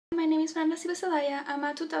is Miranda Sibasalaya. I'm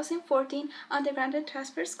a 2014 undergraduate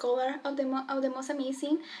transfer scholar of the most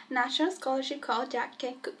amazing national scholarship called Jack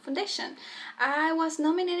Cooke Foundation. I was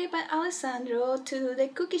nominated by Alessandro to the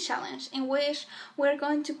Cooke Challenge, in which we're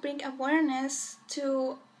going to bring awareness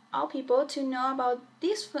to all people to know about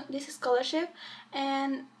this scholarship,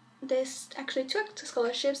 and there's actually two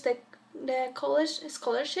scholarships. The college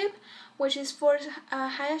scholarship, which is for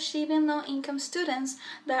high achieving low income students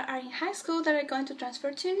that are in high school that are going to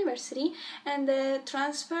transfer to university, and the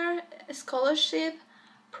transfer scholarship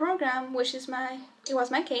program, which is it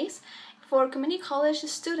was my case, for community college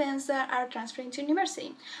students that are transferring to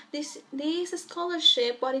university. This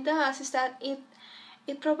scholarship, what it does is that it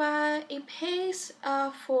pays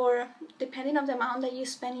for, depending on the amount that you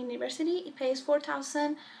spend in university, it pays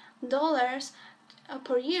 $4,000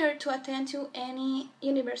 per year to attend to any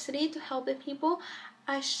university to help the people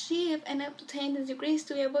achieve and obtain the degrees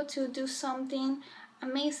to be able to do something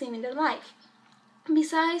amazing in their life.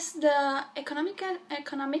 Besides the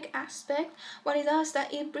economic aspect, what it does is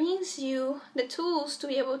that it brings you the tools to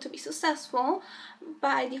be able to be successful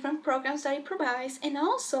by different programs that it provides, and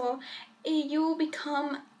also you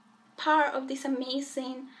become part of this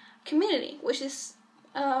amazing community, which is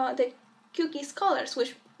the Cooke Scholars,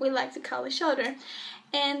 which we like to call each other,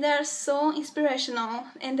 and they're so inspirational,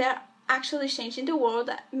 and they're actually changing the world.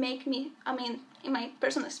 That make me, in my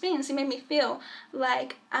personal experience, it made me feel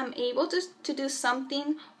like I'm able to do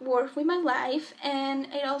something worth with my life, and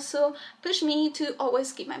it also pushed me to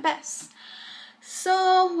always give my best.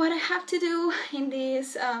 So what I have to do in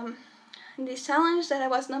this challenge that I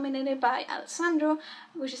was nominated by Alessandro,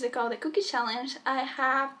 which is called the Cooke Challenge, I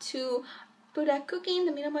have to put a cookie in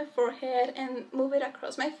the middle of my forehead and move it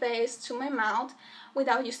across my face to my mouth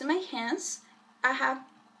without using my hands. I have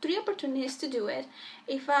 3 opportunities to do it.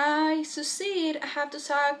 If I succeed, I have to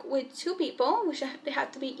talk with 2 people, which they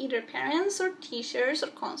have to be either parents or teachers or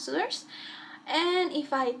counselors. And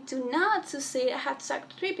if I do not succeed, I have to talk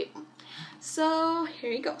to 3 people. So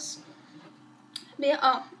here it goes.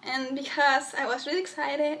 And because I was really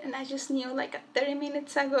excited and I just knew like 30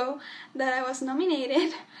 minutes ago that I was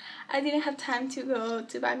nominated, I didn't have time to go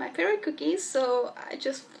to buy my favorite cookies, so I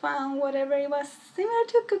just found whatever it was similar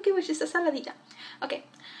to a cookie, which is a saladita. Okay,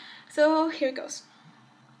 so here it goes.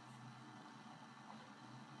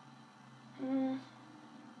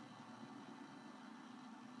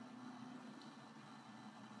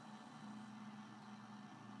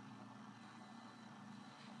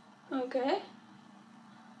 Okay.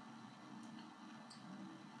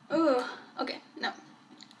 Oh, okay, no.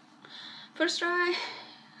 First try,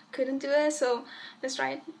 couldn't do it, so let's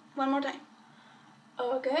try it one more time.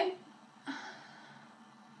 Okay.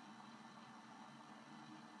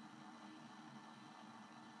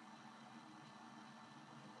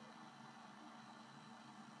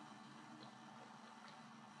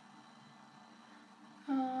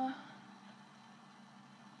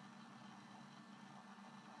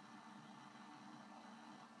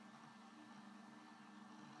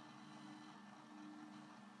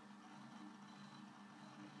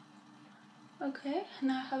 Okay,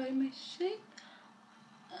 now I have it in my shape.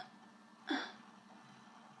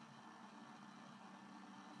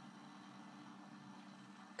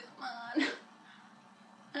 Come on.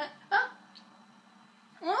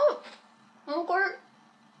 Oh, good.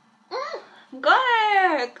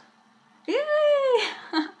 Got it! Yay!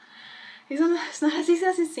 It's not as easy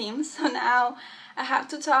as it seems. So now I have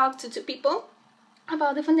to talk to 2 people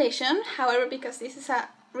about the foundation. However, because this is a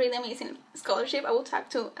really amazing scholarship, I will talk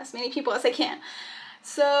to as many people as I can.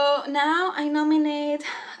 So now I nominate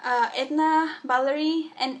Edna,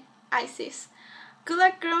 Valerie, and Isis. Good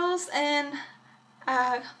luck, girls, and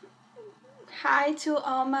hi to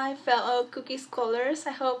all my fellow Cooke scholars.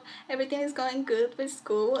 I hope everything is going good with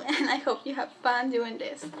school, and I hope you have fun doing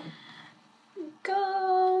this.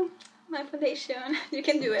 Go, my foundation, you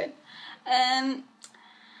can do it. And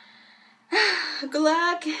good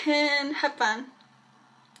luck and have fun.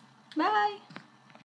 Bye!